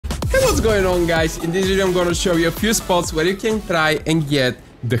What's going on, guys? In this video I'm gonna show you a few spots where you can try and get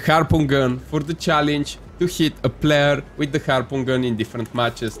the Harpoon Gun for the challenge to hit a player with the Harpoon Gun in different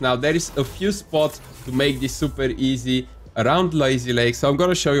matches. Now there is a few spots to make this super easy around Lazy Lake, so I'm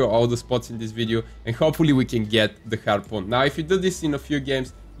gonna show you all the spots in this video and hopefully we can get the Harpoon. Now if you do this in a few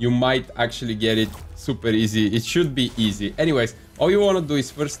games, you might actually get it super easy. It should be easy. Anyways, all you want to do is,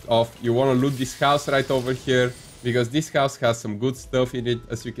 first off, you want to loot this house right over here, because this house has some good stuff in it.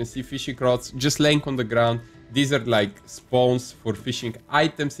 As you can see, fishing rods just laying on the ground. These are like spawns for fishing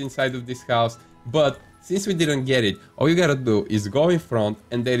items inside of this house. But since we didn't get it, all you gotta do is go in front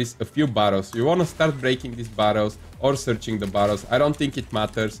and there is a few barrels. You want to start breaking these barrels or searching the barrels. I don't think it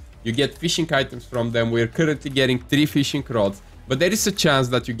matters. You get fishing items from them. We're currently getting 3 fishing rods. But there is a chance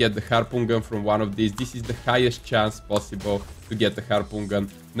that you get the Harpoon Gun from one of these. This is the highest chance possible to get the Harpoon Gun.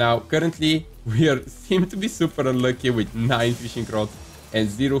 Now, currently, we seem to be super unlucky with 9 fishing rods and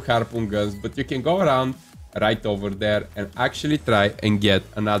 0 Harpoon Guns. But you can go around right over there and actually try and get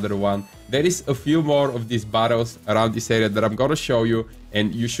another one. There is a few more of these barrels around this area that I'm gonna show you.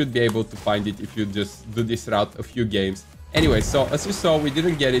 And you should be able to find it if you just do this route a few games. Anyway, so as you saw, we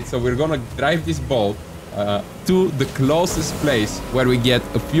didn't get it. So we're gonna drive this boat to the closest place where we get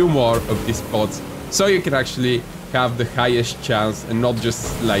a few more of these spots, so you can actually have the highest chance and not just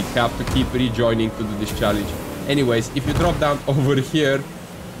like have to keep rejoining to do this challenge. Anyways, if you drop down over here,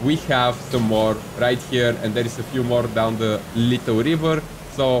 we have some more right here, and there is a few more down the little river.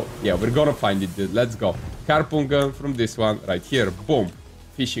 So yeah, we're gonna find it, dude. Let's go. Harpoon Gun from this one right here. Boom.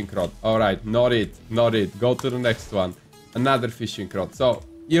 Fishing rod. All right, not it. Go to the next one. Another fishing rod. So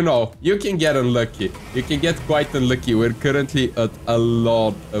you know, you can get unlucky. You can get quite unlucky. We're currently at a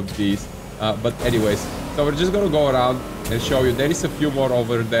lot of these. But anyways, so we're just gonna go around and show you. There is a few more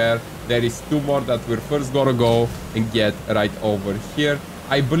over there. There is 2 more that we're first gonna go and get right over here.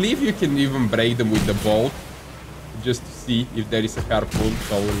 I believe you can even break them with the bolt, just to see if there is a harpoon.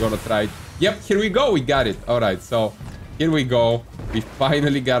 So we're gonna try it. Yep, here we go. We got it. All right, so here we go. We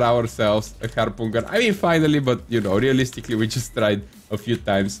finally got ourselves a Harpoon Gun. I mean, finally, but you know, realistically, we just tried a few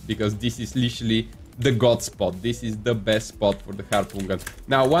times because this is literally the god spot. This is the best spot for the Harpoon Gun.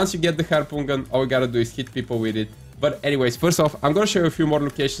 Now, once you get the Harpoon Gun, all you gotta do is hit people with it. But anyways, first off, I'm gonna show you a few more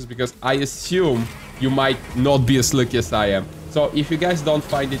locations because I assume you might not be as lucky as I am. So if you guys don't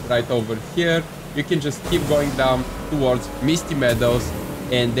find it right over here, you can just keep going down towards Misty Meadows,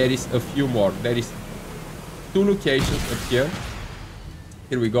 and there is a few more. There is 2 locations up here.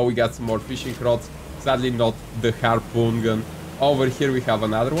 Here we go. We got some more fishing rods. Sadly, not the Harpoon Gun. Over here, we have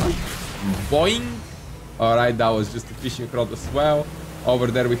another one. Boing. All right, that was just a fishing rod as well. Over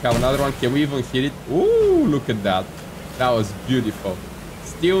there, we have another one. Can we even hit it? Ooh, look at that. That was beautiful.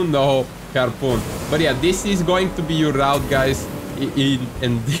 Still no harpoon. But yeah, this is going to be your route, guys.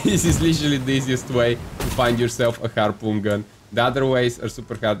 And this is literally the easiest way to find yourself a Harpoon Gun. The other ways are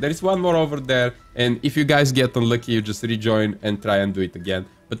super hard. There is one more over there, and if you guys get unlucky, you just rejoin and try and do it again.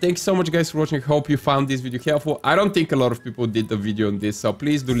 But thanks so much, guys, for watching. Hope you found this video helpful. I don't think a lot of people did a video on this, so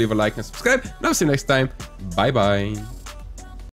please do leave a like and subscribe. And I'll see you next time. Bye bye.